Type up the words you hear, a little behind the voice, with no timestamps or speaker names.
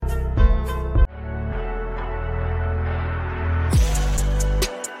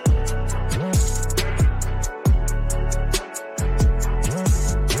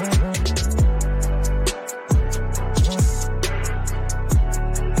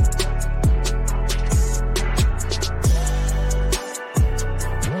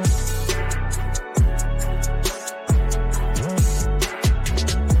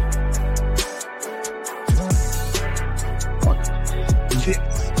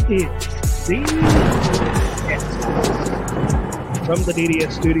is from the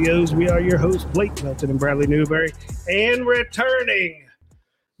DDS studios. We are your hosts, Blake Melton and Bradley Newberry, and returning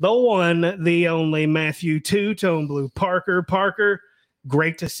the one, the only Matthew Two-Tone Blue Parker. Parker,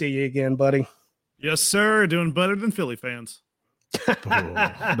 great to see you again, buddy. Yes, sir. Doing better than Philly fans.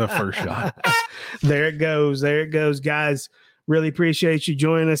 The first shot. There it goes. There it goes, guys. Really appreciate you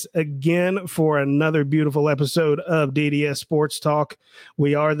joining us again for another beautiful episode of DDS Sports Talk.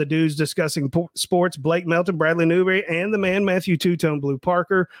 We are the dudes discussing sports, Blake Melton, Bradley Newberry, and the man, Matthew Two-Tone Blue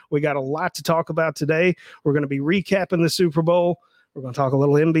Parker. We got a lot to talk about today. We're going to be recapping the Super Bowl. We're going to talk a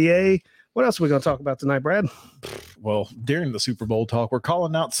little NBA. What else are we going to talk about tonight, Brad? Well, during the Super Bowl talk, we're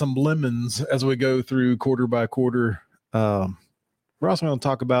calling out some lemons as we go through quarter by quarter. We're also going to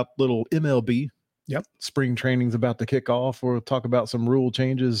talk about little MLB. Yep. Spring training's about to kick off. We'll talk about some rule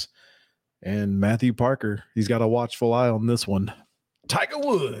changes. And Matthew Parker, he's got a watchful eye on this one. Tiger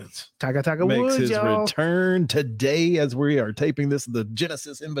Woods. Tiger makes Woods, his y'all. return today as we are taping this, the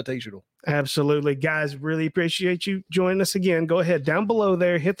Genesis Invitational. Absolutely. Guys, really appreciate you joining us again. Go ahead down below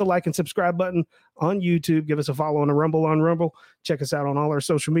there, hit the like and subscribe button on YouTube. Give us a follow on the Rumble on Rumble. Check us out on all our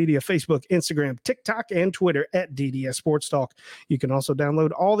social media, Facebook, Instagram, TikTok, and Twitter at DDS Sports Talk. You can also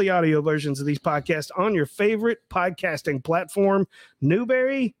download all the audio versions of these podcasts on your favorite podcasting platform.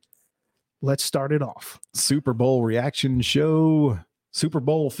 Newberry, let's start it off. Super Bowl reaction show. Super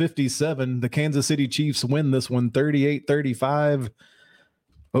Bowl 57. The Kansas City Chiefs win this one 38-35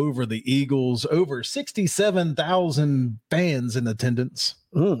 over the Eagles. Over 67,000 fans in attendance.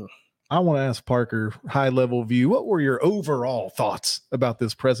 I want to ask Parker, high-level view, what were your overall thoughts about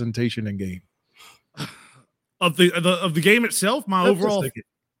this presentation and game? Of the game itself,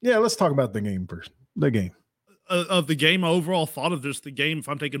 let's talk about the game first. The game. Of the game, my overall thought of just the game, if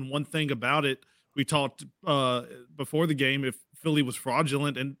I'm taking one thing about it, we talked before the game if Philly was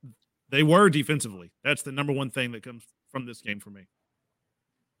fraudulent, and they were defensively. That's the number one thing that comes from this game for me.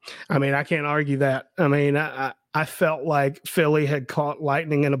 I mean, I can't argue that. I mean, I felt like Philly had caught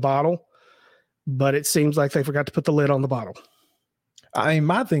lightning in a bottle, but it seems like they forgot to put the lid on the bottle. I mean,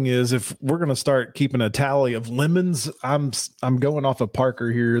 my thing is, if we're going to start keeping a tally of lemons, I'm going off of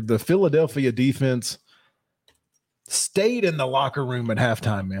Parker here. The Philadelphia defense stayed in the locker room at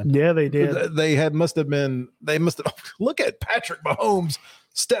halftime, man. Yeah, they did. They must have look at Patrick Mahomes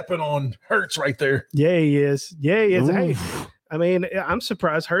stepping on Hurts right there. Yeah, he is. Yeah, he is. Ooh. Hey, I mean, I'm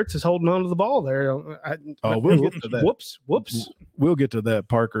surprised Hurts is holding on to the ball there. We'll get to that. Whoops. We'll get to that,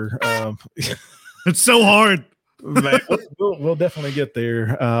 Parker. It's so hard. We'll definitely get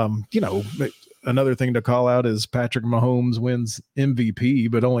there. Another thing to call out is Patrick Mahomes wins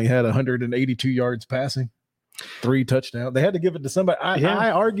MVP, but only had 182 yards passing. 3 touchdowns. They had to give it to somebody.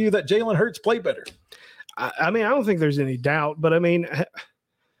 I argue that Jalen Hurts played better. I mean, I don't think there's any doubt, but I mean,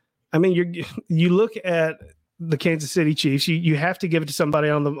 you look at the Kansas City Chiefs. You have to give it to somebody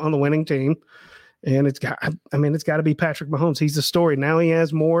on the winning team, and it's got to be Patrick Mahomes. He's the story. Now he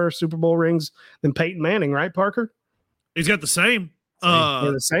has more Super Bowl rings than Peyton Manning, right, Parker? He's got the same.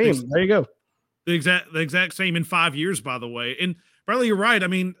 The same. There you go. The exact same in 5 years, by the way. And Bradley, you're right. I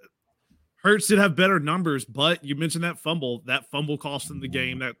mean, Hurts did have better numbers, but you mentioned that fumble. That fumble cost him the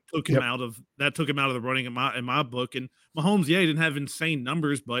game. That took him out of the running in my book. And Mahomes, he didn't have insane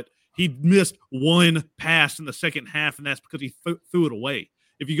numbers, but he missed one pass in the second half, and that's because he threw it away.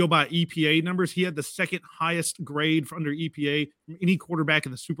 If you go by EPA numbers, he had the second highest grade under EPA from any quarterback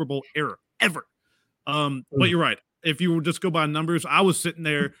in the Super Bowl era ever. But you're right. If you would just go by numbers, I was sitting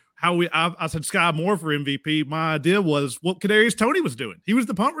there. I said Sky Moore for MVP. My idea was what Kadarius Toney was doing. He was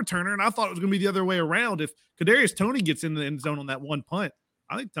the punt returner, and I thought it was going to be the other way around. If Kadarius Toney gets in the end zone on that one punt,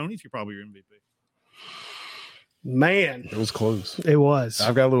 I think Toney's probably your MVP. Man, it was close. It was.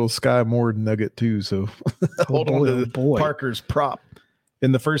 I've got a little Sky Moore nugget too, so hold on to Parker's prop.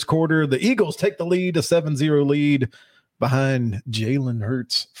 In the first quarter, the Eagles take the lead, a 7-0 lead behind Jalen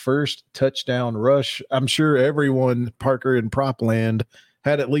Hurts' first touchdown rush. I'm sure everyone, Parker in prop land,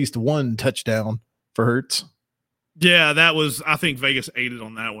 had at least one touchdown for Hurts. Yeah, I think Vegas aided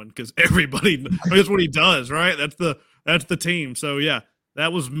on that one because everybody, that's what he does, right? That's the team. So yeah,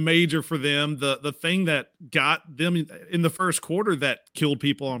 that was major for them. The thing that got them in the first quarter that killed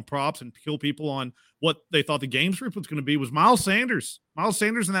people on props and killed people on what they thought the game script was going to be was Miles Sanders. Miles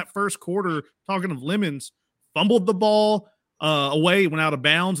Sanders in that first quarter, talking of lemons, fumbled the ball away, went out of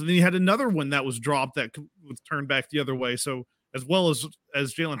bounds, and then he had another one that was dropped that was turned back the other way. So as well as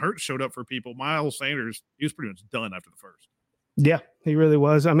Jalen Hurts showed up for people, Miles Sanders, he was pretty much done after the first. Yeah, he really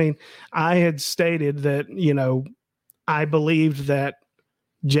was. I mean, I had stated that, I believed that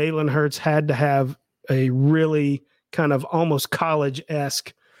Jalen Hurts had to have a really kind of almost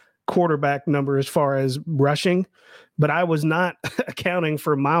college-esque quarterback number as far as rushing, but I was not accounting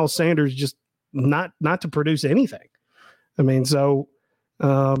for Miles Sanders just not to produce anything. I mean, so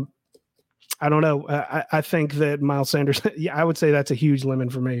I don't know. I think that Miles Sanders, yeah, I would say that's a huge lemon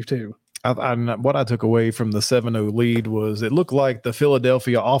for me too. What I took away from the 7-0 lead was it looked like the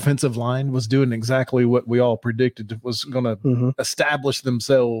Philadelphia offensive line was doing exactly what we all predicted was going to establish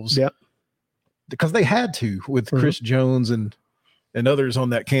themselves. Yep. Because they had to with Chris Jones and others on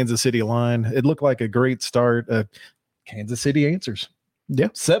that Kansas City line. It looked like a great start. Kansas City answers. Yeah.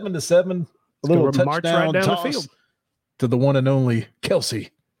 7-7. A little touchdown march right down toss the field to the one and only Kelsey.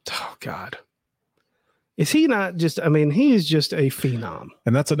 Oh, God. Is he not just, I mean, he is just a phenom.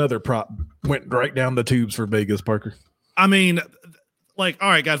 And that's another prop. Went right down the tubes for Vegas, Parker. I mean, like, all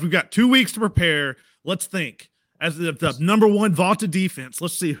right, guys, we've got 2 weeks to prepare. Let's think. As the number one vaunted defense,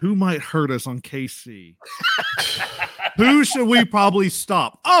 let's see who might hurt us on KC. Who should we probably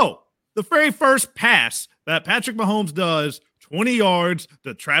stop? Oh, the very first pass that Patrick Mahomes does, 20 yards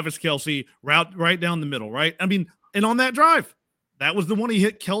to Travis Kelce, route right down the middle, right? I mean, and on that drive, that was the one he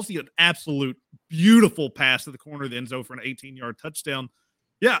hit Kelce, an absolute beautiful pass to the corner of the end zone for an 18-yard touchdown.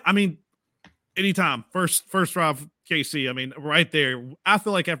 Yeah, I mean, anytime. First drive, KC, I mean, right there. I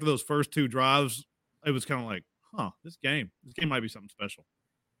feel like after those first two drives, it was kind of like, this game might be something special.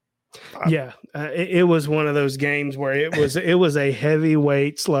 Yeah, it was one of those games where it was a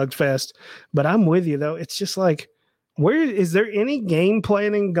heavyweight slugfest. But I'm with you, though. It's just like, where is there any game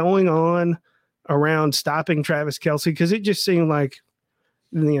planning going on around stopping Travis Kelce? Because it just seemed like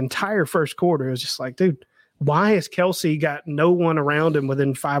in the entire first quarter, it was just like, dude, why has Kelce got no one around him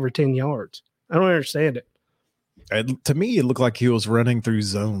within 5 or 10 yards? I don't understand it. To me, it looked like he was running through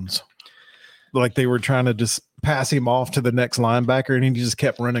zones. Like they were trying to just pass him off to the next linebacker, and he just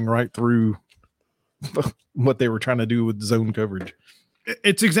kept running right through what they were trying to do with zone coverage.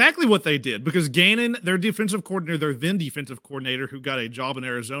 It's exactly what they did, because Gannon, their defensive coordinator, their then defensive coordinator, who got a job in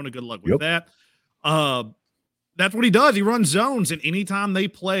Arizona, good luck with that. That's what he does. He runs zones, and anytime they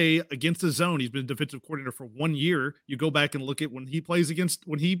play against a zone, he's been defensive coordinator for 1 year. You go back and look at when he plays against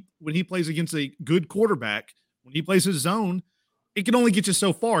a good quarterback, when he plays his zone, it can only get you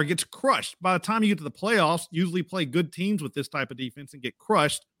so far. It gets crushed. By the time you get to the playoffs, usually play good teams with this type of defense and get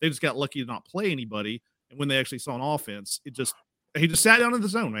crushed. They just got lucky to not play anybody. And when they actually saw an offense, he just sat down in the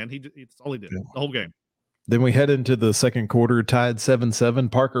zone, man. That's all he did the whole game. Then we head into the second quarter, tied 7-7.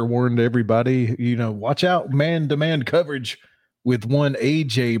 Parker warned everybody, watch out, man-to-man coverage with one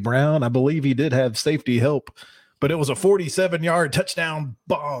A.J. Brown. I believe he did have safety help, but it was a 47-yard touchdown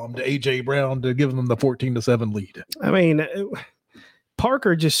bomb to A.J. Brown to give them the 14-7 lead. I mean,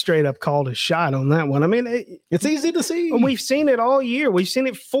 Parker just straight up called a shot on that one. I mean, it's easy to see. We've seen it all year. We've seen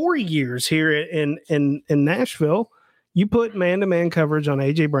it 4 years here in Nashville. You put man-to-man coverage on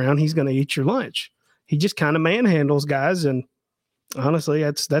A.J. Brown, he's going to eat your lunch. He just kind of manhandles guys, and honestly,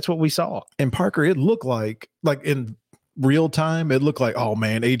 that's what we saw. And Parker, it looked like in real time, it looked like, oh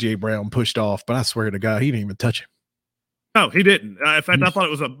man, A.J. Brown pushed off, but I swear to God, he didn't even touch him. No, he didn't. In fact, I thought it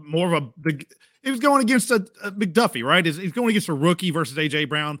was more of a big. He was going against a McDuffie, right? He's going against a rookie versus A.J.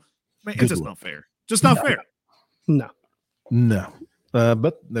 Brown. Man, it's just not fair. Just not fair. No.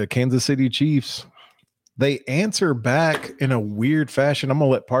 But the Kansas City Chiefs, they answer back in a weird fashion. I'm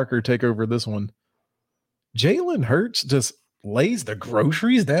gonna let Parker take over this one. Jalen Hurts just lays the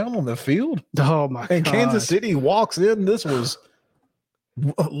groceries down on the field. Oh my God. And Kansas City walks in. This was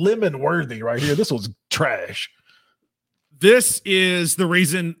lemon worthy right here. This was trash. This is the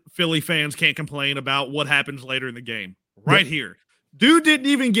reason Philly fans can't complain about what happens later in the game. Right here. Dude didn't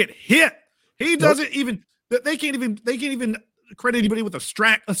even get hit. He doesn't even they can't even credit anybody with a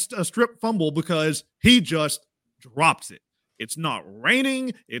strip fumble because he just drops it. It's not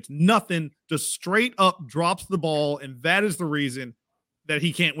raining. It's nothing. Just straight up drops the ball, and that is the reason that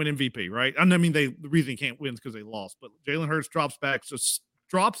he can't win MVP, right? I mean, the reason he can't win is because they lost. But Jalen Hurts drops back, just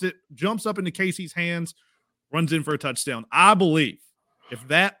drops it, jumps up into Casey's hands, runs in for a touchdown. I believe if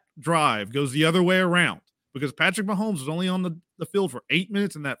that drive goes the other way around, because Patrick Mahomes was only on the field for 8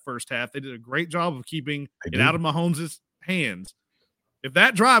 minutes in that first half. They did a great job of keeping it out of Mahomes' hands. If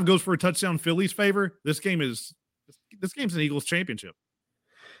that drive goes for a touchdown in Philly's favor, this game's an Eagles championship.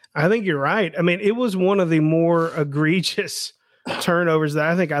 I think you're right. I mean, it was one of the more egregious turnovers that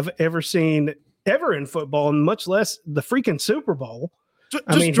I think I've ever seen ever in football, and much less the freaking Super Bowl.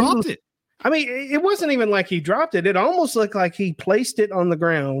 Just dropped it. I mean, it wasn't even like he dropped it. It almost looked like he placed it on the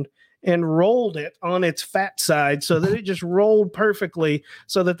ground and rolled it on its fat side so that it just rolled perfectly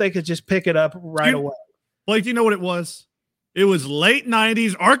so that they could just pick it up right away. Blake, do you know what it was? It was late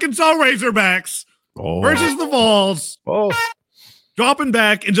 90s Arkansas Razorbacks versus the Vols. dropping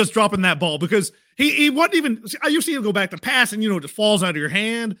back and just dropping that ball because he wasn't even. You see him go back to pass and it just falls out of your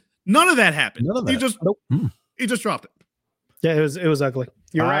hand. None of that happened. None of that. He just dropped it. Yeah, it was ugly.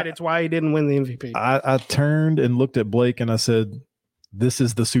 You're right. It's why he didn't win the MVP. I turned and looked at Blake and I said, "This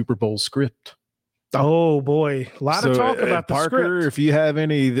is the Super Bowl script." Oh boy, a lot of talk about the Parker, script. If you have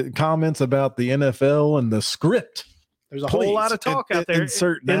any comments about the NFL and the script, there's a whole lot of talk out there.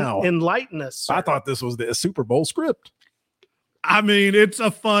 Insert now. Enlighten us. Sir. I thought this was the Super Bowl script. I mean, it's a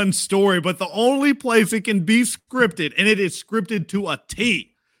fun story, but the only place it can be scripted, and it is scripted to a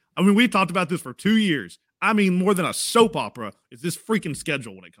T. I mean, we talked about this for 2 years. I mean, more than a soap opera is this freaking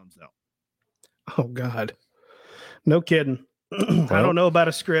schedule when it comes out. Oh, God. No kidding. I don't know about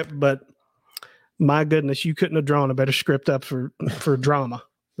a script, but my goodness, you couldn't have drawn a better script up for drama.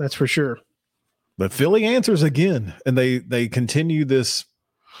 That's for sure. But Philly answers again, and they continue this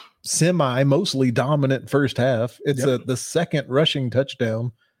mostly dominant first half. It's the second rushing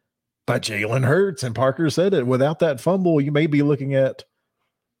touchdown by Jalen Hurts, and Parker said it. Without that fumble, you may be looking at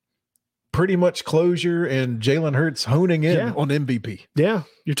pretty much closure and Jalen Hurts honing in on MVP. Yeah,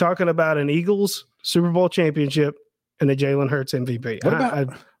 you're talking about an Eagles Super Bowl championship and a Jalen Hurts MVP. I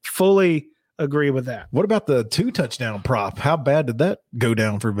fully agree with that. What about the 2 touchdown prop? How bad did that go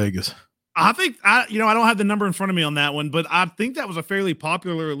down for Vegas? I think I don't have the number in front of me on that one, but I think that was a fairly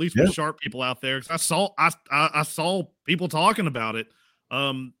popular, at least with sharp people out there. Because I saw people talking about it.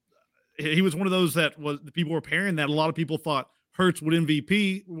 He was one of those that was the people were pairing that. A lot of people thought Hurts would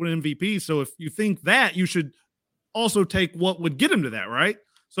MVP. So if you think that, you should also take what would get him to that, right?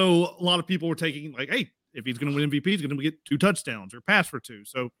 So a lot of people were taking like, hey, if he's going to win MVP, he's going to get 2 touchdowns or pass for 2.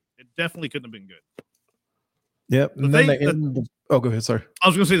 So it definitely couldn't have been good. Yep. And then go ahead. Sorry. I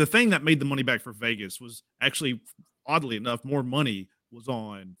was going to say the thing that made the money back for Vegas was actually, oddly enough, more money was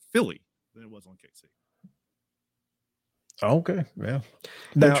on Philly than it was on KC. Okay. Yeah.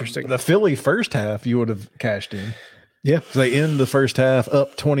 Interesting. The Philly first half, you would have cashed in. Yeah. So they end the first half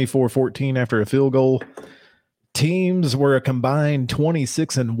up 24-14 after a field goal. Teams were a combined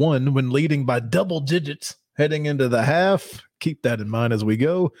 26-1 when leading by double digits heading into the half. Keep that in mind as we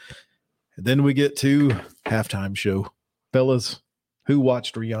go. And then we get to halftime show. Fellas, who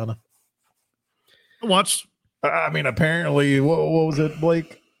watched Rihanna? I watched. I mean, apparently, what was it,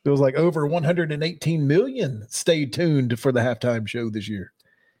 Blake? It was like over 118 million stayed tuned for the halftime show this year.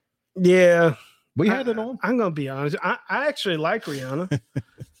 Yeah. We had it on. I'm going to be honest. I actually like Rihanna,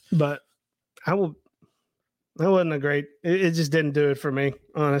 but I wasn't a great. It just didn't do it for me,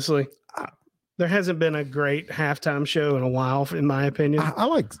 honestly. There hasn't been a great halftime show in a while, in my opinion. I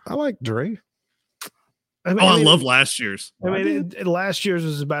like Dre. I love last year's. Last year's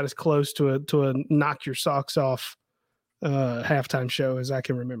was about as close to a knock your socks off halftime show as I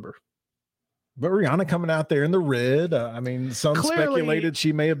can remember. But Rihanna coming out there in the red. Some speculated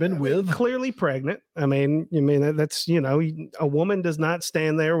she may have been clearly pregnant. That's a woman does not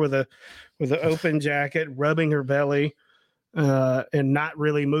stand there with an open jacket, rubbing her belly, and not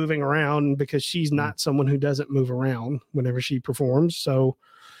really moving around because she's not someone who doesn't move around whenever she performs. So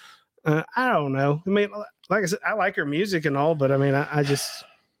I don't know. Like I said, I like her music and all, but I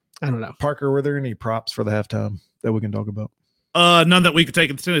don't know. Parker, were there any props for the halftime that we can talk about? None that we could take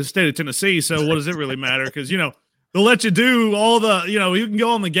in the state of Tennessee. So what does it really matter? Because, they'll let you do all the, you can go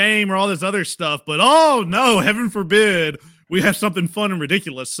on the game or all this other stuff, but oh no, heaven forbid we have something fun and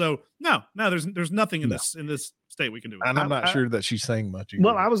ridiculous. So no, there's nothing in this state we can do. And I'm not sure that she sang much either.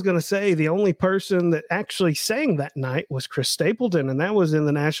 Well, I was going to say the only person that actually sang that night was Chris Stapleton, and that was in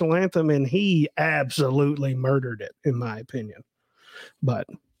the national anthem, and he absolutely murdered it, in my opinion. But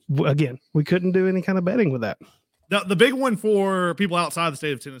again, we couldn't do any kind of betting with that. The big one for people outside the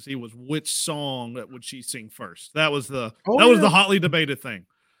state of Tennessee was which song that would she sing first. That was the hotly debated thing.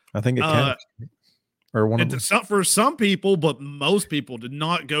 I think it counts. Or one of them. For some people, but most people did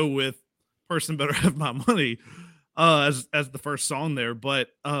not go with "Person Better Have My Money" as the first song there. But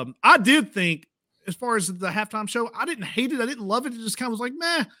I did think, as far as the halftime show, I didn't hate it. I didn't love it. It just kind of was like,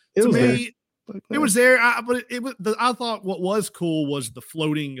 meh. It was there. I thought what was cool was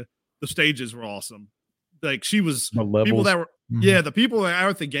the stages were awesome. Like she was people that were, the people that were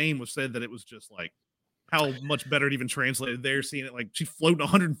at the game was said that it was just like how much better it even translated there. Seeing it like she's floating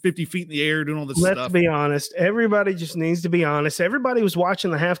 150 feet in the air, doing all this stuff. Let's be honest. Everybody just needs to be honest. Everybody was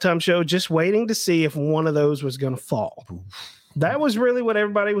watching the halftime show, just waiting to see if one of those was going to fall. That was really what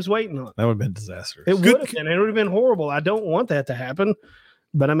everybody was waiting on. That would have been disastrous. It would have been. It would have been horrible. I don't want that to happen.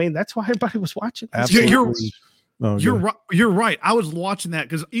 But that's why everybody was watching. Absolutely. You're right. I was watching that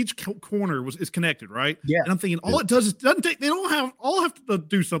because each corner is connected, right? Yeah. And I'm thinking all it does is doesn't take. They don't all have to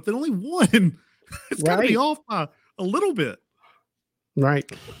do something. Only one. It's got to be off by a little bit. Right.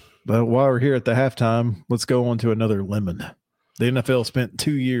 But while we're here at the halftime, let's go on to another lemon. The NFL spent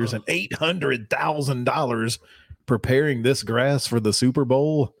 2 years and $800,000 preparing this grass for the Super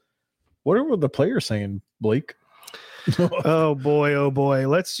Bowl. What were the players saying, Blake? Oh boy.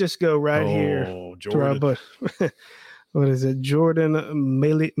 Let's just go right here. Jordan. What is it? Jordan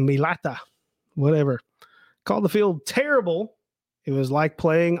Milata, whatever. Called the field terrible. It was like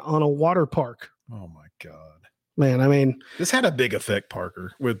playing on a water park. Oh my God. Man, I mean, this had a big effect,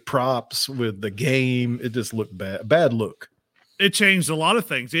 Parker, with props, with the game. It just looked bad. Bad look. It changed a lot of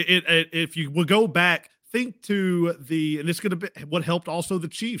things. If you will go back, think to and this could have been what helped also the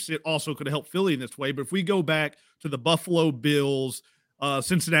Chiefs. It also could have helped Philly in this way. But if we go back to the Buffalo Bills,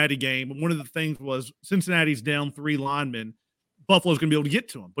 Cincinnati game, one of the things was Cincinnati's down 3 linemen. Buffalo's going to be able to get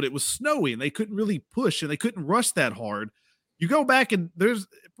to them, but it was snowy and they couldn't really push and they couldn't rush that hard. You go back and there's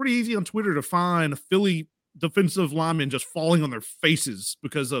pretty easy on Twitter to find a Philly defensive linemen just falling on their faces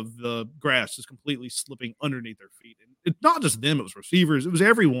because of the grass just completely slipping underneath their feet. And it's not just them, it was receivers, it was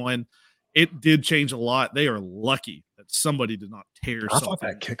everyone. It did change a lot. They are lucky that somebody did not tear something. I thought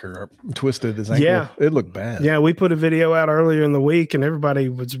that kicker twisted his ankle. Yeah. It looked bad. Yeah, we put a video out earlier in the week and everybody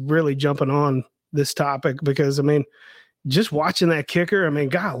was really jumping on this topic because, I mean, just watching that kicker, I mean,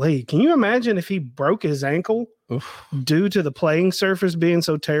 golly, can you imagine if he broke his ankle due to the playing surface being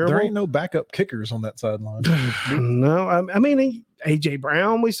so terrible? There ain't no backup kickers on that sideline. No, I mean, AJ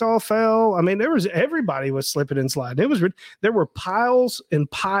Brown we saw fell. I mean, everybody was slipping and sliding. There were piles and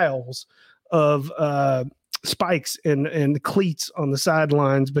piles of spikes and cleats on the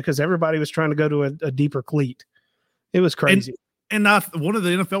sidelines because everybody was trying to go to a deeper cleat. It was crazy. And one of the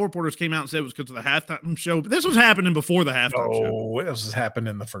NFL reporters came out and said it was because of the halftime show. But this was happening before the halftime show. Oh, it was happening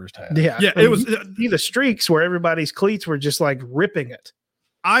in the first half. Yeah, it was the streaks where everybody's cleats were just like ripping it.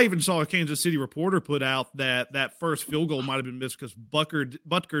 I even saw a Kansas City reporter put out that first field goal might have been missed because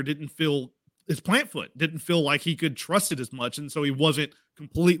Butker didn't feel his plant foot didn't feel like he could trust it as much, and so he wasn't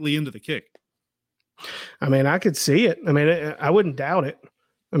completely into the kick. I mean, I could see it. I mean, I wouldn't doubt it.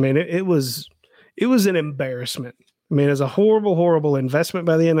 I mean, it was an embarrassment. I mean, it's a horrible, horrible investment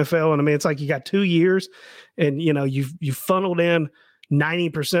by the NFL. And I mean, it's like you got 2 years and, you know, you've funneled in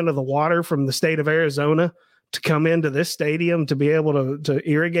 90% of the water from the state of Arizona to come into this stadium to be able to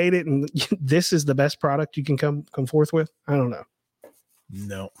irrigate it. And this is the best product you can come forth with. I don't know.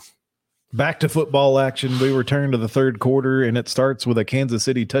 No. Back to football action. We return to the third quarter and it starts with a Kansas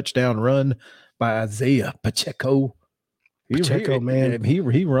City touchdown run by Isaiah Pacheco. Man.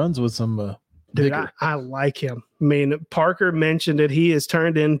 He runs with some, dude, I like him. I mean, Parker mentioned it. He has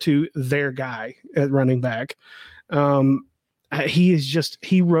turned into their guy at running back.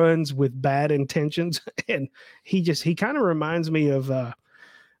 He runs with bad intentions, and he kind of reminds me of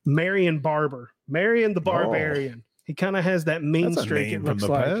Marion Barber, Marion the Barbarian. He kind of has that mean streak. It looks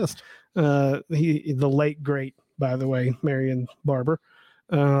like past. The late great, by the way, Marion Barber.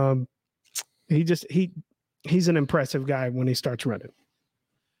 He's an impressive guy when he starts running.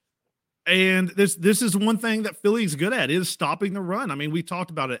 And this is one thing that Philly's good at is stopping the run. I mean, we talked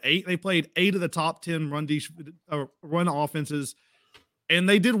about it. They played 8 of the top 10 run offenses, and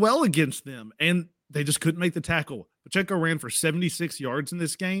they did well against them, and they just couldn't make the tackle. Pacheco ran for 76 yards in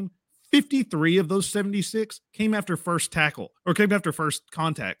this game. 53 of those 76 came after first tackle or came after first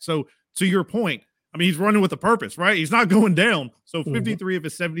contact. So to your point, I mean, he's running with a purpose, right? He's not going down. So 53 of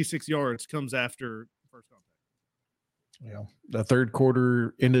his 76 yards comes after first contact. Yeah, the third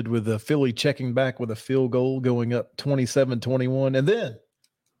quarter ended with a Philly checking back with a field goal, going up 27-21, and then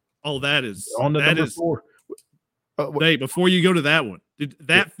that is on to number 4. Hey, before you go to that one,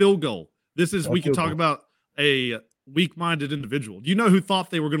 field goal. We can talk about a weak-minded individual. Do you know who thought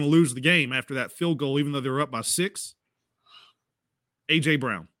they were going to lose the game after that field goal, even though they were up by 6? AJ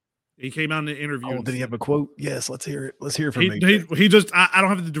Brown. He came out in the interview. Oh, did he have a quote? Yes, let's hear it. Let's hear from him. He just, I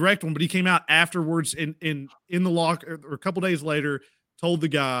don't have the direct one, but he came out afterwards in the locker or a couple days later, told the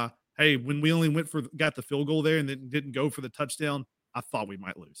guy, hey, when we only got the field goal there and then didn't go for the touchdown, I thought we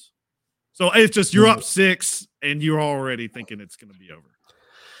might lose. So it's just, you're up 6 and you're already thinking it's going to be over.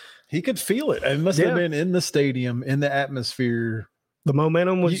 He could feel it. It must have been in the stadium, in the atmosphere. The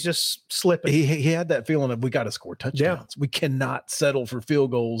momentum was just slipping. He had that feeling of we got to score touchdowns. We cannot settle for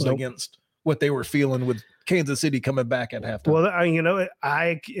field goals against what they were feeling with Kansas City coming back at halftime. Well,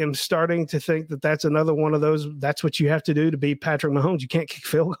 I am starting to think that that's another one of those. That's what you have to do to beat Patrick Mahomes. You can't kick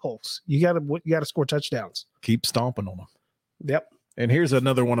field goals. You got to score touchdowns. Keep stomping on them. Yep. And here's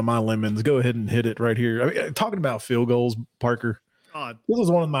another one of my lemons. Go ahead and hit it right here. I mean, talking about field goals, Parker. This was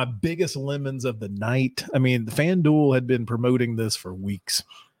one of my biggest lemons of the night. I mean, FanDuel had been promoting this for weeks.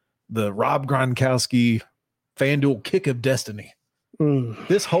 The Rob Gronkowski FanDuel kick of destiny.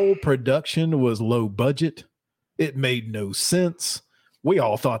 This whole production was low budget. It made no sense. We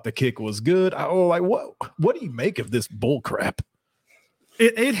all thought the kick was good. I was like, what do you make of this bull crap?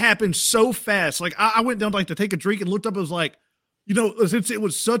 It happened so fast. Like I went down to take a drink and looked up. It was like, since it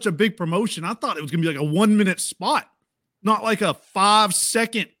was such a big promotion, I thought it was going to be like a 1 minute spot, not like a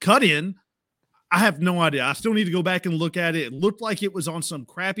 5-second cut in. I have no idea. I still need to go back and look at it. It looked like it was on some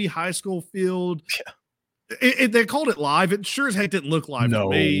crappy high school field. Yeah. They called it live. It sure as heck didn't look live to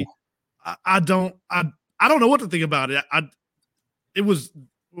me. I don't know what to think about it. It was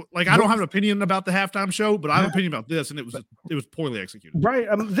like, I don't have an opinion about the halftime show, but I have an opinion about this, and it was poorly executed. Right.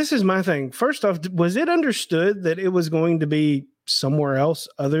 This is my thing. First off, was it understood that it was going to be somewhere else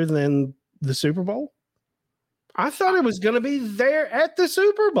other than the Super Bowl? I thought it was going to be there at the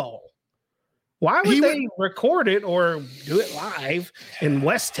Super Bowl. Why would they record it or do it live in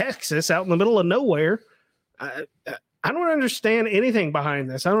West Texas out in the middle of nowhere? I don't understand anything behind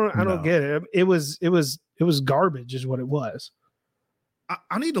this. I don't get it. It was garbage is what it was.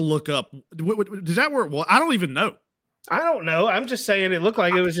 I need to look up. Is that where it was? I don't even know. I don't know. I'm just saying it looked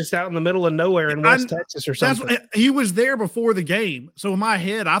like it was just out in the middle of nowhere in West Texas or something. He was there before the game. So in my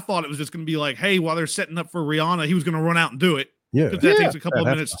head, I thought it was just going to be like, hey, while they're setting up for Rihanna, he was going to run out and do it. Yeah. Because that takes a couple of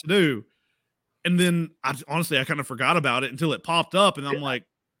minutes to do. And then I kind of forgot about it until it popped up. And I'm like,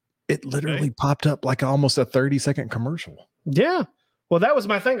 it literally popped up like almost a 30-second commercial. Yeah. Well, that was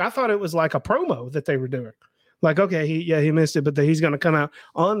my thing. I thought it was like a promo that they were doing. Like, okay, he missed it, but he's going to come out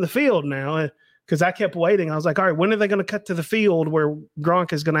on the field now. Because I kept waiting. I was like, all right, when are they going to cut to the field where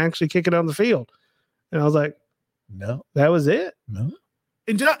Gronk is going to actually kick it on the field? And I was like, no, that was it. No.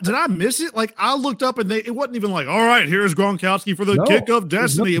 And did I miss it? Like, I looked up and it wasn't even like, all right, here's Gronkowski for the kick of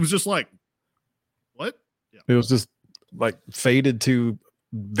destiny. It was just like, what? Yeah. It was just like faded to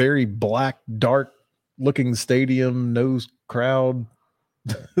very black, dark looking stadium, no crowd,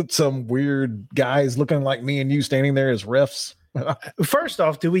 some weird guys looking like me and you standing there as refs. First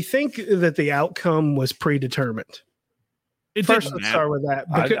off, do we think that the outcome was predetermined? Let's start with that.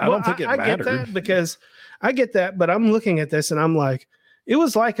 Because, I don't think it mattered. I get that because I get that, but I'm looking at this and I'm like, it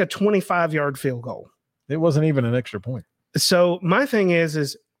was like a 25-yard field goal. It wasn't even an extra point. So my thing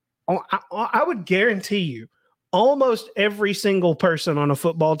is I would guarantee you almost every single person on a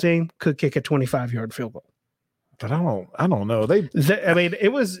football team could kick a 25-yard field goal. But I don't know. I mean,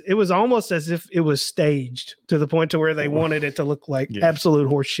 it was almost as if it was staged to the point to where they wanted it to look like absolute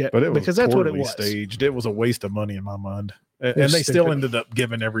horse shit. But it was because that's what it was. Staged. It was a waste of money in my mind. And they still ended up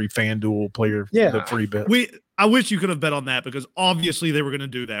giving every FanDuel player the free bet. I wish you could have bet on that because obviously they were going to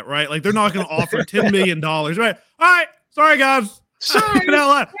do that, right? Like they're not going to offer $10 million, right? All right, sorry guys, sorry,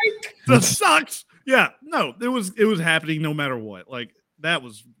 that sucks. Yeah, no, it was happening no matter what. Like that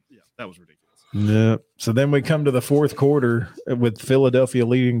was ridiculous. Yeah. So then we come to the fourth quarter with Philadelphia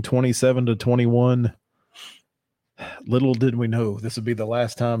leading 27-21. Little did we know this would be the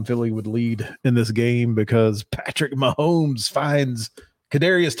last time Philly would lead in this game because Patrick Mahomes finds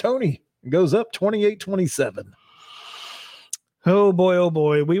Kadarius Toney and goes up 28-27. Oh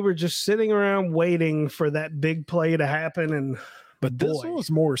boy. We were just sitting around waiting for that big play to happen. But this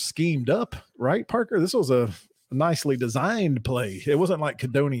was more schemed up, right, Parker? This was a nicely designed play. It wasn't like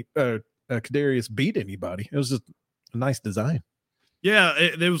Kadarius beat anybody. It was just a nice design. Yeah,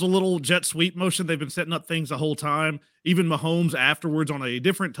 there was a little jet sweep motion. They've been setting up things the whole time. Even Mahomes afterwards on a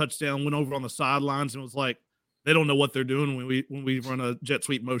different touchdown went over on the sidelines and was like, they don't know what they're doing when we run a jet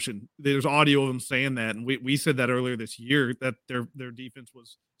sweep motion. There's audio of them saying that, and we said that earlier this year that their defense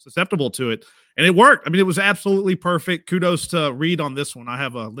was susceptible to it, and it worked. I mean, it was absolutely perfect. Kudos to Reed on this one. I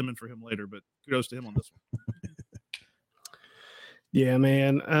have a lemon for him later, but kudos to him on this one. Yeah,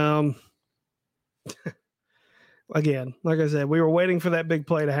 man. Again, like I said, we were waiting for that big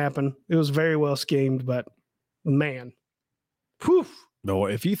play to happen. It was very well schemed, but man, whew. No,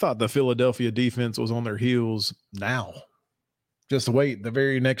 if you thought the Philadelphia defense was on their heels now, just wait. The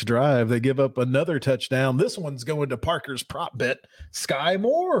very next drive, they give up another touchdown. This one's going to Parker's prop bet, Sky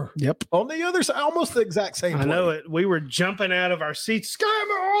Moore. Yep. On the other side, almost the exact same play. I know it. We were jumping out of our seats. Sky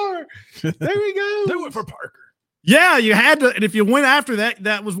Moore. There we go. Do it for Parker. Yeah, you had to, and if you went after that,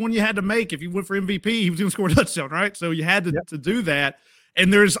 that was one you had to make. If you went for MVP, he was going to score a touchdown, right? So you had to do that.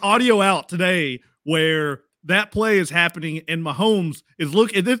 And there's audio out today where that play is happening, and Mahomes is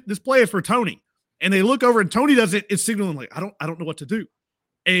looking. This play is for Toney, and they look over, and Toney does it. It's signaling like, I don't know what to do.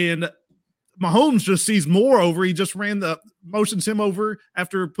 And Mahomes just sees Moore over. He just motions him over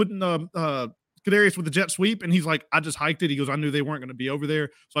after putting Kadarius with the jet sweep, and he's like, I just hiked it. He goes, I knew they weren't going to be over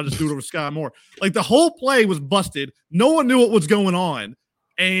there, so I just threw it over Sky Moore. Like the whole play was busted. No one knew what was going on.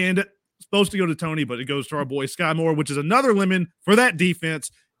 And supposed to go to Tony, but it goes to our boy Sky Moore, which is another lemon for that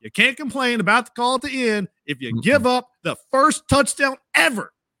defense. You can't complain about the call at the end if you give up the first touchdown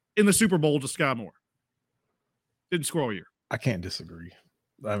ever in the Super Bowl to Sky Moore. Didn't score all year. I can't disagree.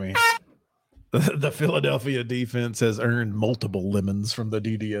 I mean, the Philadelphia defense has earned multiple lemons from the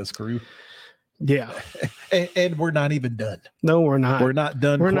DDS crew. Yeah. And we're not even done. No, we're not. We're not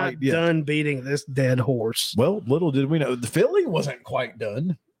done. We're not done beating this dead horse. Well, little did we know, the Philly wasn't quite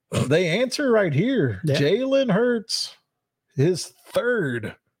done. They answer right here. Yeah. Jalen Hurts, his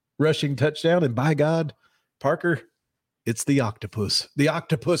third rushing touchdown. And by God, Parker, it's the octopus. The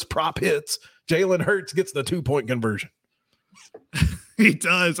octopus prop hits. Jalen Hurts gets the 2-point conversion. He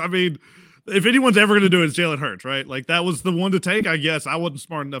does. I mean, if anyone's ever going to do it, it's Jalen Hurts, right? Like, that was the one to take, I guess. I wasn't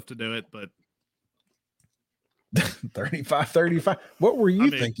smart enough to do it, but 35-35. What were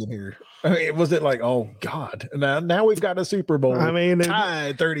you thinking here? I mean, was it like, oh God, now we've got a Super Bowl? I mean,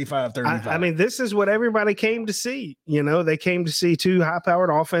 tied 35-35. I mean, this is what everybody came to see. You know, they came to see two high-powered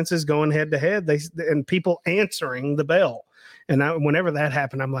offenses going head to head. And people answering the bell. And whenever that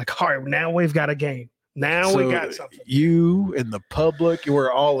happened, I'm like, all right, now we've got a game. Now we got something. You and the public, you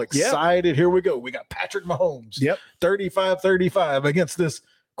were all excited. Yep. Here we go. We got Patrick Mahomes. Yep. 35-35 against this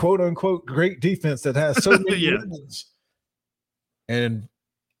quote unquote great defense that has so many wins. And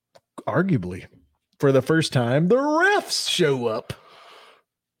arguably, for the first time, the refs show up.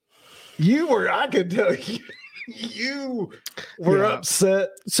 I could tell you were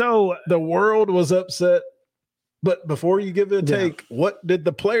upset. So the world was upset. But before you give it a take, what did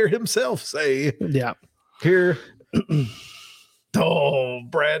the player himself say? Yeah. Here. Oh,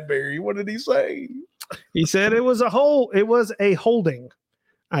 Bradbury, what did he say? He said it was a holding.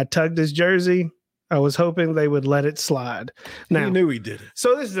 I tugged his jersey. I was hoping they would let it slide. Now, he knew he did it.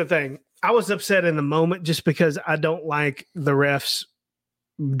 So this is the thing. I was upset in the moment just because I don't like the refs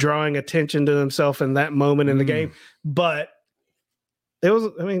drawing attention to themselves in that moment in the game. But it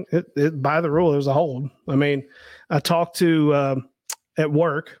was, I mean, by the rule, it was a hold. I mean, I talked to, at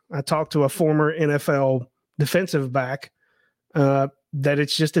work, I talked to a former NFL defensive back that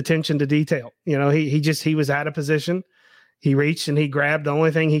it's just attention to detail. You know, he was out of position. He reached and he grabbed the only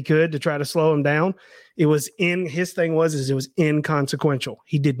thing he could to try to slow him down. It was inconsequential.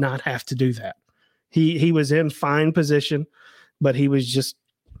 He did not have to do that. He was in fine position, but he just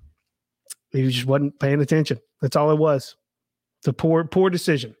wasn't paying attention. That's all it was. It's a poor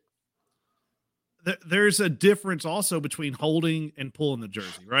decision. There's a difference also between holding and pulling the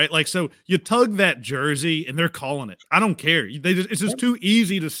jersey, right? Like, so you tug that jersey and they're calling it. I don't care. It's just too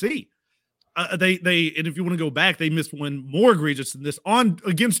easy to see. And if you want to go back, they missed one more egregious than this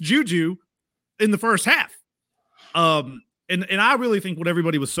against Juju in the first half. And I really think what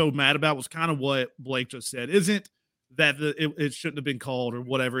everybody was so mad about was kind of what Blake just said. Isn't that it shouldn't have been called or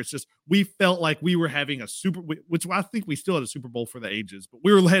whatever. It's just we felt like we were having which I think we still had a Super Bowl for the ages, but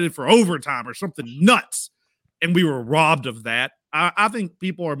we were headed for overtime or something nuts, and we were robbed of that. I think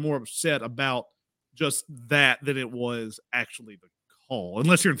people are more upset about just that than it was actually the call,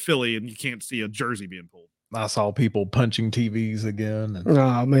 unless you're in Philly and you can't see a jersey being pulled. I saw people punching TVs again. And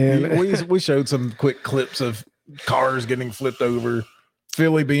oh, man. We showed some quick clips of cars getting flipped over,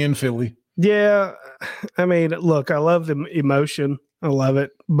 Philly being Philly. Yeah, I mean, look, I love the emotion. I love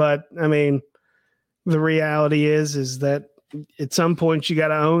it. But, I mean, the reality is that at some point you got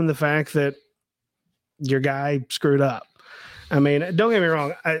to own the fact that your guy screwed up. I mean, don't get me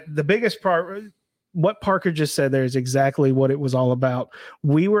wrong. The biggest part, what Parker just said there is exactly what it was all about.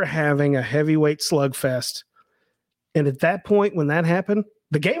 We were having a heavyweight slugfest. And at that point, when that happened,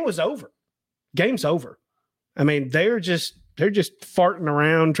 the game was over. Game's over. I mean, they're just farting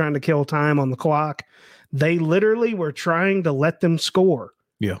around trying to kill time on the clock. They literally were trying to let them score.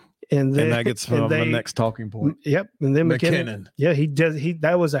 Yeah. And that gets the next talking point. Yep. And then McKinnon. Yeah,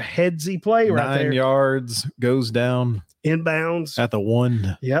 that was a headsy play right there. 9 yards, goes down. Inbounds. At the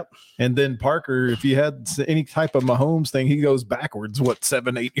 1. Yep. And then Parker, if you had any type of Mahomes thing, he goes backwards,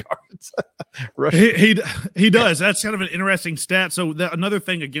 7-8 yards? He does. That's kind of an interesting stat. So another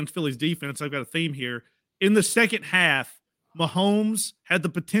thing against Philly's defense, I've got a theme here. In the second half, Mahomes had the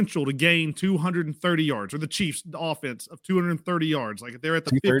potential to gain 230 yards, or the Chiefs' offense of 230 yards. Like if they're at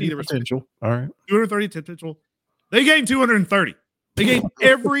the 50, there was potential. All right. 230 potential. They gained 230. They gained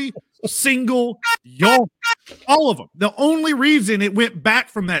every single yard, all of them. The only reason it went back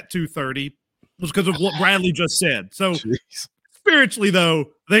from that 230 was because of what Bradley just said. So spiritually,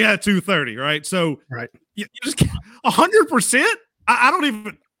 though, they got 230, right? So right, you just 100%. I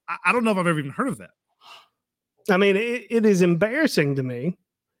don't know if I've ever even heard of that. I mean, it is embarrassing to me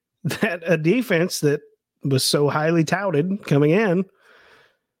that a defense that was so highly touted coming in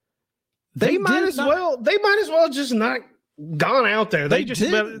They might as well just not gone out there. They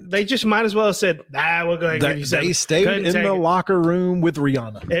just might as well have said, we'll go ahead and give you 7. They stayed in the locker room with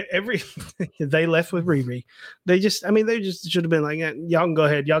Rihanna. They left with Riri. They just should have been like, y'all can go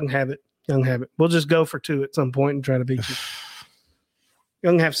ahead. Y'all can have it. We'll just go for 2 at some point and try to beat you.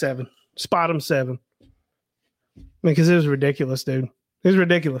 Y'all can have 7. Spot them 7. Because it was ridiculous, dude. It was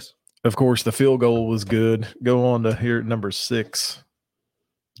ridiculous. Of course, the field goal was good. Go on to here at number 6.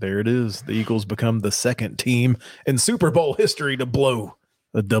 There it is. The Eagles become the second team in Super Bowl history to blow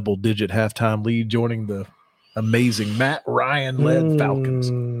a double-digit halftime lead, joining the amazing Matt Ryan-led Falcons.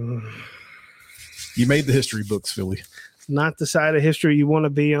 You made the history books, Philly. Not the side of history you want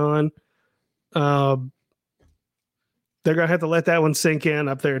to be on. They're going to have to let that one sink in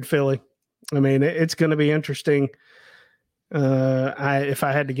up there at Philly. I mean, it's going to be interesting. If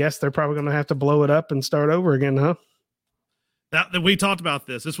I had to guess, they're probably going to have to blow it up and start over again, huh? That we talked about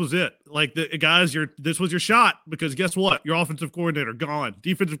this. This was it. Like, the guys, this was your shot, because guess what? Your offensive coordinator gone,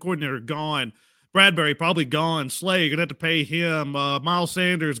 defensive coordinator gone, Bradbury probably gone, Slay, you're gonna have to pay him. Miles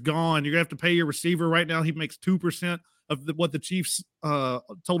Sanders gone. You're gonna have to pay your receiver right now. He makes 2% of what the Chiefs'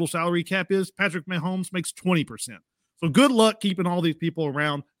 total salary cap is. Patrick Mahomes makes 20%. So good luck keeping all these people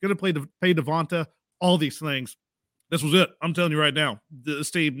around. Gonna pay Devonta, all these things. This was it. I'm telling you right now,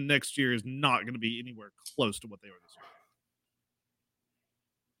 this team next year is not going to be anywhere close to what they were this year.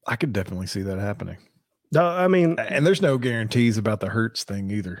 I could definitely see that happening. No, I mean, and there's no guarantees about the Hurts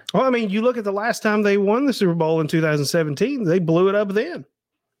thing either. Well, I mean, you look at the last time they won the Super Bowl in 2017, they blew it up then.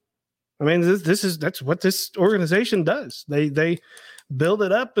 I mean, that's what this organization does. They build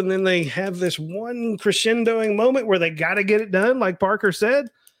it up, and then they have this one crescendoing moment where they got to get it done, like Parker said.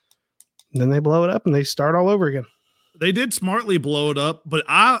 And then they blow it up and they start all over again. They did smartly blow it up, but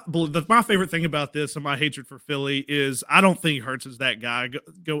my favorite thing about this and my hatred for Philly is I don't think Hurts is that guy.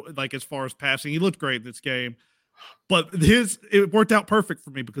 Go like as far as passing, he looked great this game, but it worked out perfect for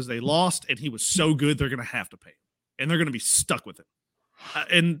me because they lost and he was so good they're going to have to pay him, and they're going to be stuck with it.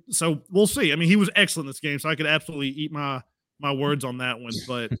 And so we'll see. I mean, he was excellent this game, so I could absolutely eat my words on that one,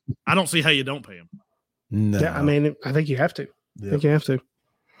 but I don't see how you don't pay him. No. Yeah, I mean, I think you have to. Yep. I think you have to.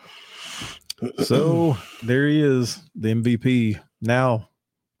 So there he is, the MVP. Now,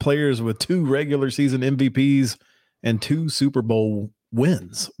 players with 2 regular season MVPs and 2 Super Bowl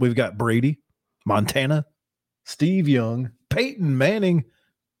wins. We've got Brady, Montana, Steve Young, Peyton Manning,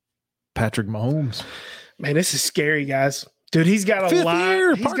 Patrick Mahomes. Man, this is scary, guys. Dude, he's got a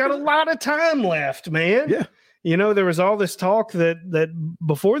lot. He's got a lot of time left, man. Yeah. You know, there was all this talk that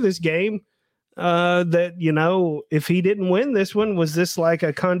before this game, that, you know, if he didn't win this one, was this like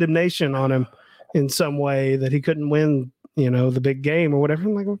a condemnation on him in some way that he couldn't win, you know, the big game or whatever?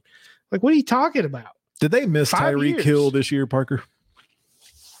 I'm like, what are you talking about? Did they miss Tyreek Hill this year, Parker?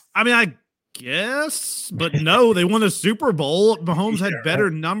 I mean, I guess, but no, they won the Super Bowl. Mahomes had better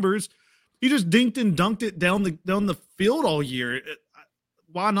numbers. He just dinked and dunked it down the field all year.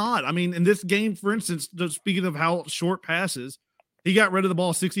 Why not? I mean, in this game, for instance, just speaking of how short passes, he got rid of the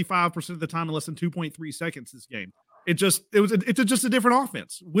ball 65% of the time in less than 2.3 seconds this game. It's just a different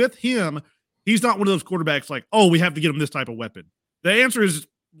offense. With him, he's not one of those quarterbacks like, oh, we have to get him this type of weapon. The answer is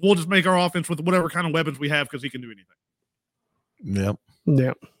we'll just make our offense with whatever kind of weapons we have because he can do anything. Yep.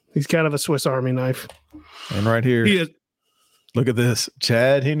 Yeah. He's kind of a Swiss Army knife. And right here, he is. Look at this.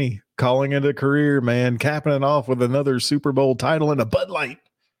 Chad Henne calling it a career, man, capping it off with another Super Bowl title and a Bud Light.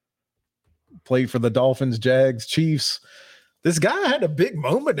 Played for the Dolphins, Jags, Chiefs. This guy had a big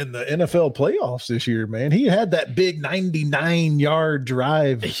moment in the NFL playoffs this year, man. He had that big 99-yard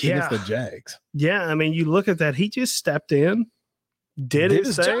drive against the Jags. Yeah, I mean, you look at that. He just stepped in, did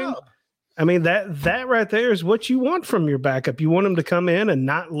his thing. Job. I mean, that right there is what you want from your backup. You want him to come in and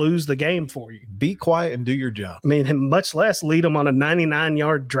not lose the game for you. Be quiet and do your job. I mean, much less lead him on a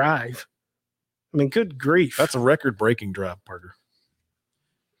 99-yard drive. I mean, good grief. That's a record-breaking drive, Parker.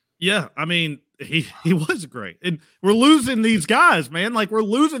 Yeah, I mean, he was great. And we're losing these guys, man. Like, we're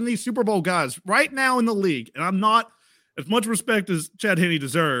losing these Super Bowl guys right now in the league. And I'm not as much respect as Chad Henne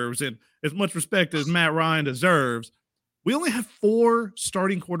deserves and as much respect as Matt Ryan deserves. We only have 4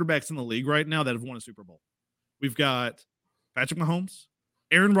 starting quarterbacks in the league right now that have won a Super Bowl. We've got Patrick Mahomes,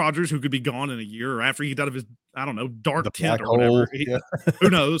 Aaron Rodgers, who could be gone in a year or after he got out of his, I don't know, dark tent or whatever.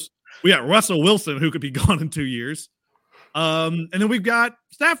 Who knows? We got Russell Wilson, who could be gone in 2 years. And then we've got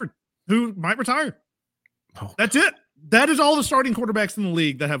Stafford, who might retire. Oh. That's it. That is all the starting quarterbacks in the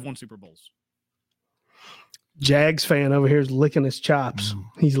league that have won Super Bowls. Jags fan over here is licking his chops.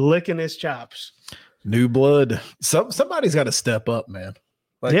 He's licking his chops. New blood. Somebody's got to step up, man.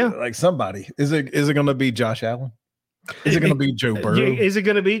 Like somebody. Is it going to be Josh Allen? Is it going to be Joe Burrow? Is it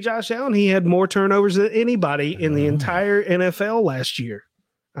going to be Josh Allen? He had more turnovers than anybody in the entire NFL last year.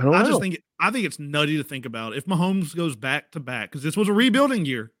 I don't know. I think it's nutty to think about. If Mahomes goes back to back, because this was a rebuilding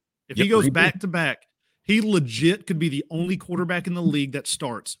year. If he goes back to back, he legit could be the only quarterback in the league that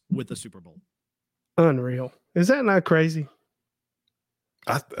starts with a Super Bowl. Unreal. Is that not crazy?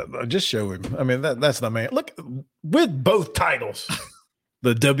 I just show him. I mean, that's the man. Look, with both titles,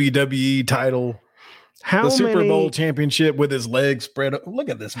 the WWE title, the Super Bowl championship with his legs spread up. Look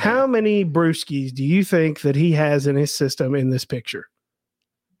at this man. How many brewskis do you think that he has in his system in this picture?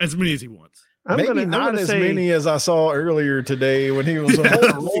 As many as he wants. Maybe not as many as I saw earlier today when he was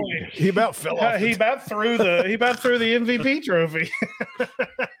he about fell off. He about threw the MVP trophy.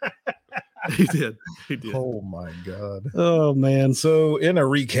 He did. Oh my God. Oh man. So in a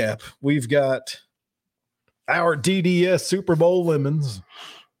recap, we've got our DDS Super Bowl lemons.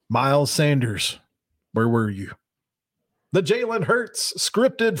 Miles Sanders, where were you? The Jalen Hurts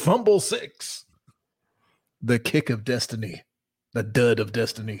scripted fumble 6. The kick of destiny. The dud of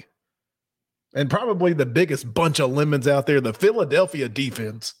destiny. And probably the biggest bunch of lemons out there, the Philadelphia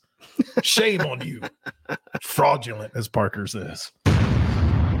defense. Shame on you. Fraudulent, as Parker says.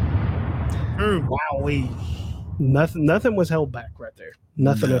 Wowee. Nothing was held back right there.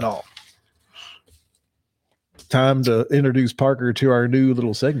 Nothing at all. Time to introduce Parker to our new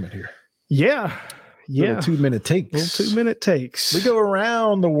little segment here. Yeah. Little 2-minute takes. Little 2-minute takes. We go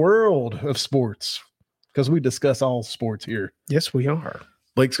around the world of sports because we discuss all sports here. Yes, we are.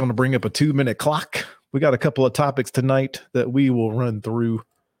 Blake's going to bring up a 2-minute clock. We got a couple of topics tonight that we will run through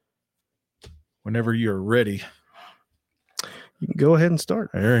whenever you're ready. You can go ahead and start.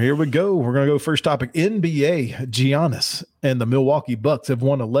 Here we go. We're going to go first topic. NBA, Giannis and the Milwaukie Bucks have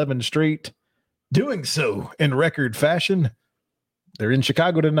won 11 straight, doing so in record fashion. They're in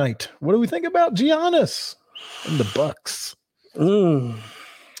Chicago tonight. What do we think about Giannis and the Bucks?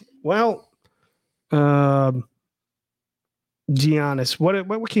 Well, Giannis,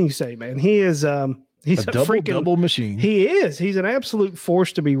 what can you say, man? He is he's a double machine. He is. He's an absolute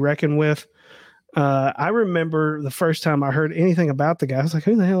force to be reckoned with. I remember the first time I heard anything about the guy, I was like,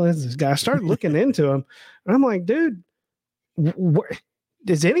 who the hell is this guy? I started looking into him, and I'm like, dude,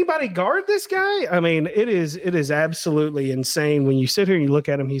 does anybody guard this guy? I mean, it is absolutely insane when you sit here and you look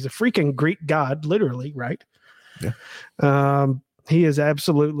at him. He's a freaking Greek god, literally, right? Yeah. He is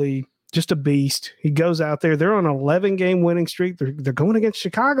absolutely just a beast. He goes out there. They're on an 11-game winning streak. They're going against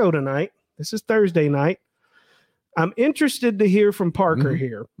Chicago tonight. This is Thursday night. I'm interested to hear from Parker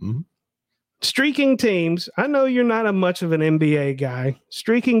here. Mm-hmm. Streaking teams. I know you're not a much of an NBA guy.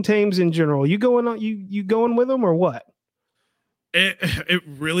 Streaking teams in general. You going with them or what? It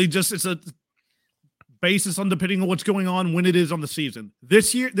really just it's a basis on depending on what's going on when it is on the season.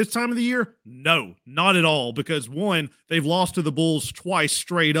 This time of the year, no, not at all. Because one, they've lost to the Bulls twice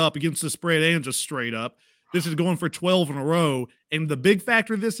straight up against the spread and just straight up. This is going for 12 in a row. And the big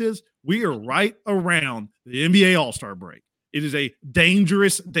factor of this is we are right around the NBA All-Star break. It is a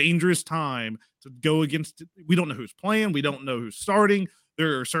dangerous, dangerous time to go against. We don't know who's playing. We don't know who's starting.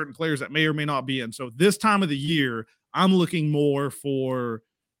 There are certain players that may or may not be in. So this time of the year, I'm looking more for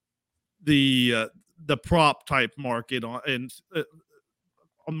the prop type market on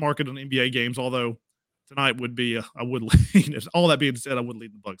NBA games. Although tonight would be I would lean. All that being said, I would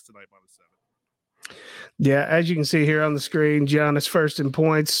lead the Bucks tonight by the 7. Yeah, as you can see here on the screen, Giannis first in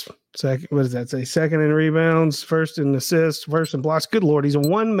points. Second, what does that say? Second in rebounds, first in assists, first in blocks. Good Lord, he's a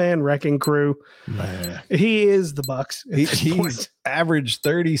one-man wrecking crew. Man. He is the Bucks. He's averaged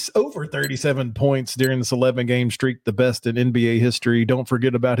over 37 points during this 11-game streak, the best in NBA history. Don't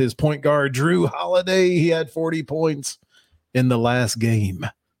forget about his point guard, Drew Holiday. He had 40 points in the last game.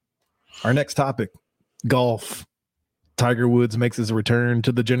 Our next topic, golf. Tiger Woods makes his return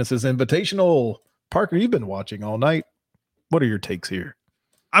to the Genesis Invitational. Parker, you've been watching all night. What are your takes here?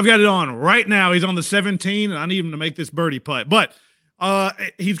 I've got it on right now. He's on the 17, and I need him to make this birdie putt. But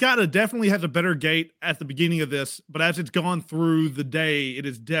he's definitely has a better gait at the beginning of this. But as it's gone through the day, it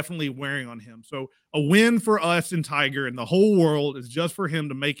is definitely wearing on him. So a win for us and Tiger and the whole world is just for him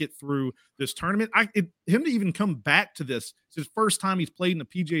to make it through this tournament. Him to even come back to this. It's his first time he's played in a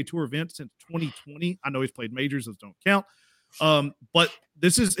PGA Tour event since 2020. I know he's played majors. Those don't count. But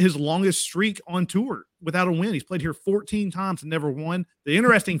this is his longest streak on tour without a win. He's played here 14 times and never won. The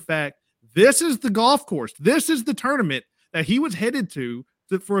interesting fact, this is the golf course. This is the tournament that he was headed to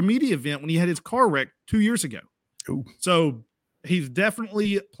for a media event when he had his car wreck 2 years ago. Ooh. So he's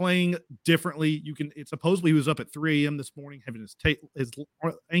definitely playing differently. Supposedly he was up at 3 a.m. this morning, having his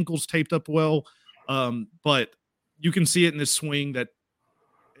ankles taped up well. But you can see it in his swing that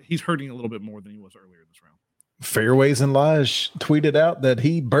he's hurting a little bit more than he was earlier this round. Fairways and Lies tweeted out that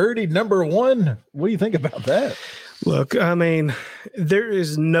he birdied number 1. What do you think about that? Look, I mean, there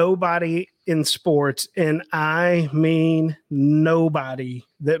is nobody in sports, and I mean nobody,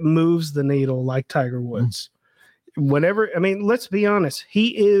 that moves the needle like Tiger Woods. Let's be honest.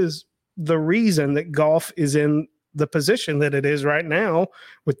 He is the reason that golf is in the position that it is right now,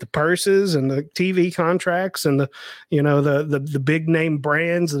 with the purses and the TV contracts and the big name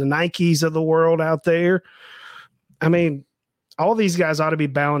brands, the Nikes of the world out there. I mean, all these guys ought to be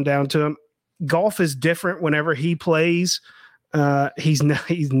bowing down to him. Golf is different whenever he plays. He's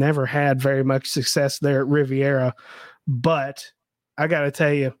never had very much success there at Riviera, but I got to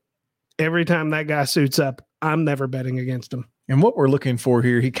tell you, every time that guy suits up, I'm never betting against him. And what we're looking for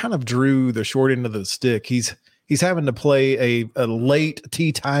here, he kind of drew the short end of the stick. He's having to play a late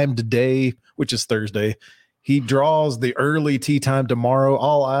tee time today, which is Thursday. He draws the early tee time tomorrow.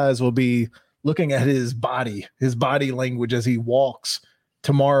 All eyes will be looking at his body language as he walks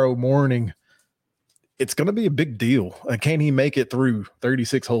tomorrow morning. It's going to be a big deal. Can he make it through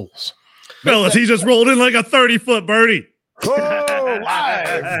 36 holes? Fellas, he just rolled in like a 30-foot birdie. Oh,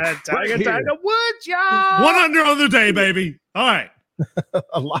 live. Tiger Woods, y'all. 1 under on the day, baby. All right.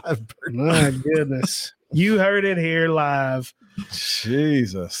 A live birdie. My goodness. You heard it here live.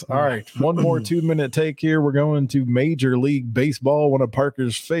 Jesus. All right. One more 2-minute take here. We're going to Major League Baseball, one of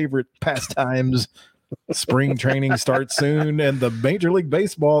Parker's favorite pastimes. Spring training starts soon, and the Major League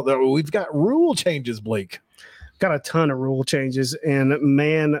Baseball, we've got rule changes, Blake. Got a ton of rule changes, and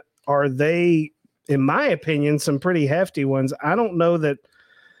man, are they, in my opinion, some pretty hefty ones. I don't know that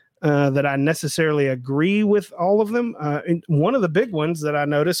I necessarily agree with all of them. And one of the big ones that I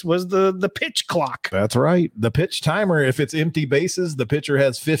noticed was the pitch clock. That's right. The pitch timer, if it's empty bases, the pitcher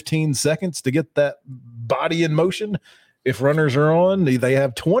has 15 seconds to get that body in motion. If runners are on, they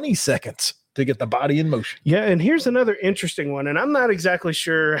have 20 seconds to get the body in motion. Yeah, and here's another interesting one, and I'm not exactly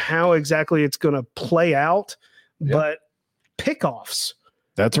sure how exactly it's going to play out, but pickoffs.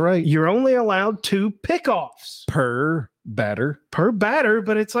 That's right. You're only allowed 2 pickoffs per batter,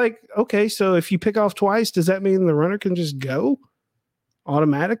 but it's like, okay, so if you pick off twice, does that mean the runner can just go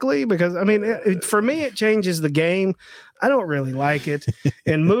automatically? Because I mean, for me, it changes the game. I don't really like it.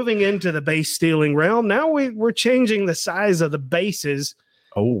 And moving into the base stealing realm, now we're changing the size of the bases.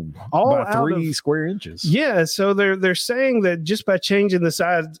 Oh, all about 3 square inches. Yeah, so they're saying that just by changing the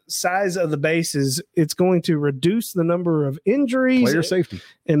size of the bases, it's going to reduce the number of injuries, player safety,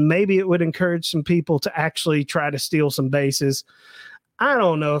 and maybe it would encourage some people to actually try to steal some bases. I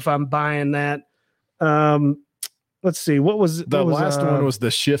don't know if I'm buying that. Let's see, what was the last one? Was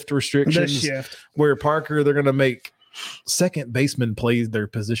the shift restrictions? The shift, where Parker, they're going to make second baseman plays their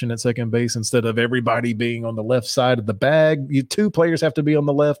position at second base instead of everybody being on the left side of the bag. 2 players have to be on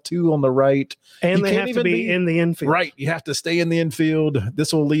the left, 2 on the right, and they have to be in the infield. Right, you have to stay in the infield.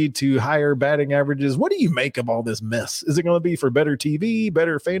 This will lead to higher batting averages. What do you make of all this mess? Is it going to be for better TV,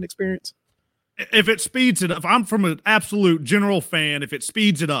 better fan experience? If it speeds it up, if I'm from an absolute general fan, if it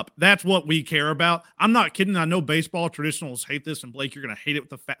speeds it up, that's what we care about. I'm not kidding. I know baseball traditionalists hate this, and Blake, you're going to hate it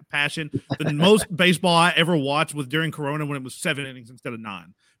with a passion. The most baseball I ever watched was during Corona when it was 7 innings instead of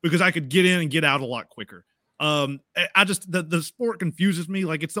 9, because I could get in and get out a lot quicker. The sport confuses me.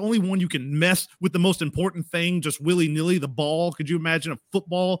 Like, it's the only one you can mess with the most important thing, just willy-nilly, the ball. Could you imagine a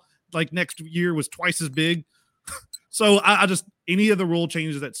football like next year was twice as big? So I just, any of the rule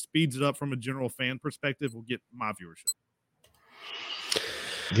changes that speeds it up from a general fan perspective will get my viewership.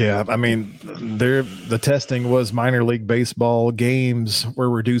 Yeah, I mean, the testing was minor league baseball games were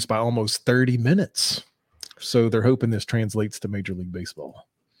reduced by almost 30 minutes. So they're hoping this translates to Major League Baseball.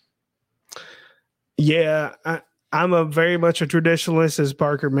 Yeah, I'm very much a traditionalist, as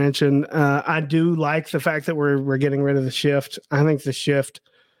Parker mentioned. I do like the fact that we're getting rid of the shift. I think the shift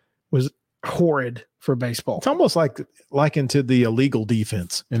was horrid for baseball. It's almost likened to the illegal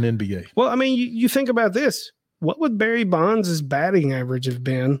defense in NBA. Well, I mean, you think about this. What would Barry Bonds' batting average have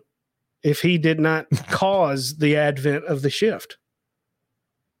been if he did not cause the advent of the shift?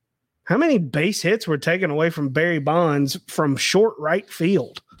 How many base hits were taken away from Barry Bonds from short right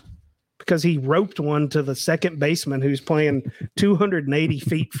field because he roped one to the second baseman who's playing 280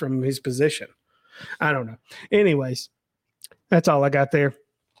 feet from his position? I don't know. Anyways, that's all I got there.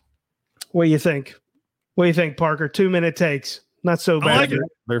 What do you think? What do you think, Parker? 2-minute takes. Not so bad. I like it.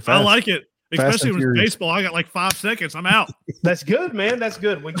 They're fast. I like it. Especially with furious. baseball. I got like 5 seconds. I'm out. That's good, man. That's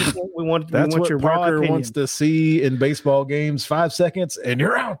good. We want That's what your raw Parker opinion. wants to see in baseball games. 5 seconds and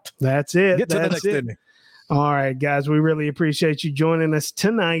you're out. That's it. Get to the That's next inning. All right, guys. We really appreciate you joining us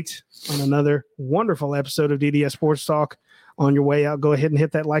tonight on another wonderful episode of DDS Sports Talk On your way out, go ahead and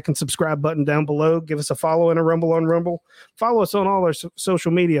hit that like and subscribe button down below. Give us a follow and a rumble on Rumble. Follow us on all our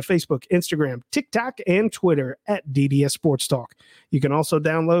social media, Facebook, Instagram, TikTok, and Twitter at DDS Sports Talk. You can also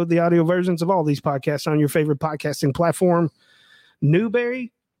download the audio versions of all these podcasts on your favorite podcasting platform.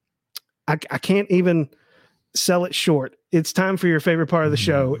 Newberry, I can't even sell it short. It's time for your favorite part of the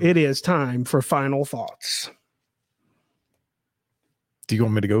show. It is time for final thoughts. Do you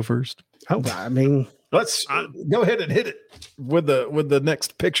want me to go first? Oh, I mean, let's go ahead and hit it with the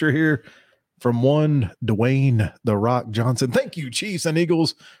next picture here from one Dwayne "The Rock" Johnson. Thank you, Chiefs and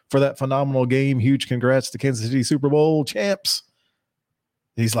Eagles, for that phenomenal game. Huge congrats to Kansas City Super Bowl champs.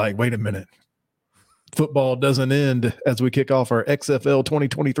 He's like, wait a minute. Football doesn't end as we kick off our XFL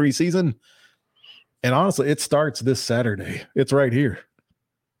 2023 season. And honestly, it starts this Saturday. It's right here.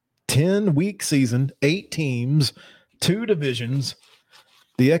 10-week season, 8 teams, 2 divisions.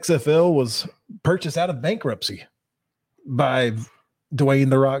 The XFL was purchased out of bankruptcy by Dwayne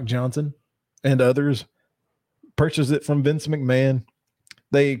 "The Rock" Johnson and others. Purchased it from Vince McMahon.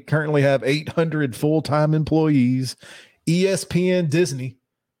 They currently have 800 full-time employees. ESPN Disney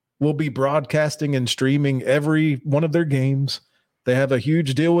will be broadcasting and streaming every one of their games. They have a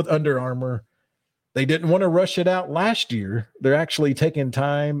huge deal with Under Armour. They didn't want to rush it out last year. They're actually taking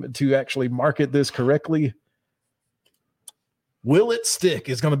time to actually market this correctly. Will it stick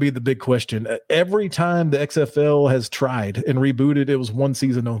is going to be the big question. Every time the XFL has tried and rebooted, it was one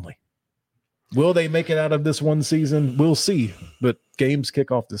season only. Will they make it out of this one season? We'll see. But games kick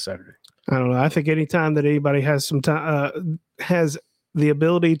off this Saturday. I don't know. I think anytime that anybody has some time, has the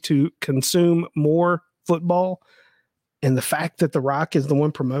ability to consume more football, and the fact that The Rock is the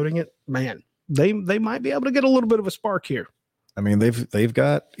one promoting it, man, they might be able to get a little bit of a spark here. I mean, they've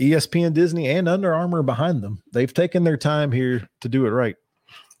got ESPN, Disney, and Under Armour behind them. They've taken their time here to do it right.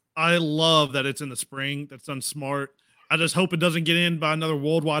 I love that it's in the spring. That's done smart. I just hope it doesn't get in by another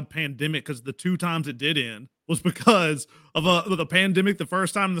worldwide pandemic, because the 2 times it did end was because of the pandemic. The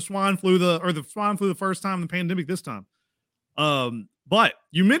first time the swine flu, the first time the pandemic this time. But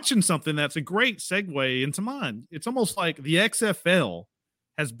you mentioned something that's a great segue into mine. It's almost like the XFL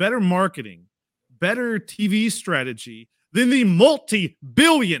has better marketing, better TV strategy than the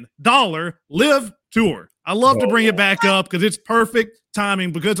multi-billion-dollar Live Tour. I love to bring it back up because it's perfect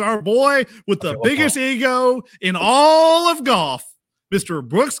timing, because our boy with the biggest ego in all of golf, Mr.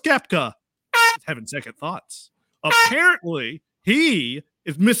 Brooks Koepka, is having second thoughts. Apparently, he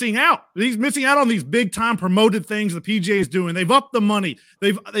is missing out. He's missing out on these big-time promoted things the PGA is doing. They've upped the money.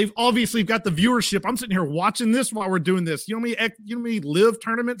 They've obviously got the viewership. I'm sitting here watching this while we're doing this. You know how many Live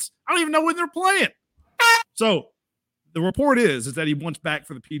tournaments? I don't even know when they're playing. So the report is that he wants back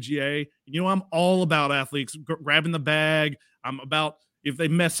for the PGA. You know, I'm all about athletes grabbing the bag. I'm about, if they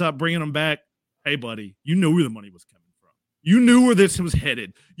mess up, bringing them back. Hey, buddy, you knew where the money was coming from. You knew where this was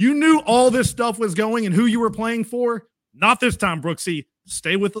headed. You knew all this stuff was going and who you were playing for. Not this time, Brooksy.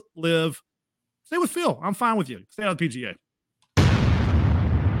 Stay with Liv. Stay with Phil. I'm fine with you. Stay out of the PGA.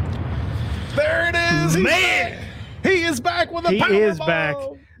 There it is. Man. He is back with a He is back.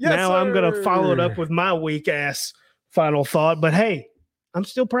 Yes, now, I'm going to follow it up with my weak ass final thought. But hey, I'm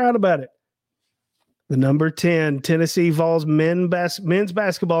still proud about it. The number 10 Tennessee Vols men's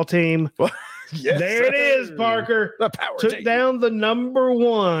basketball team. Yes, there it is, Parker. The power took team. down the number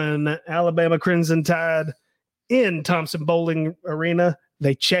 1 Alabama Crimson Tide in Thompson Bowling Arena.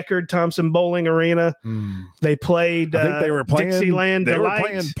 They checkered Thompson Bowling Arena. They played I think they were playing Dixieland They Delights. were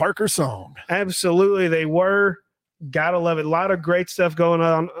playing Parker's song. Absolutely, they were. Gotta love it. A lot of great stuff going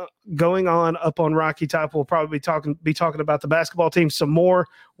on up on Rocky Top. We'll probably be talking about the basketball team some more.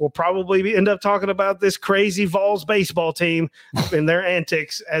 We'll probably end up talking about this crazy Vols baseball team and their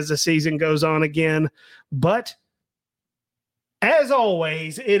antics as the season goes on again. But as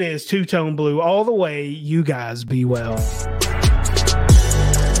always, it is two-tone blue all the way. You guys be well.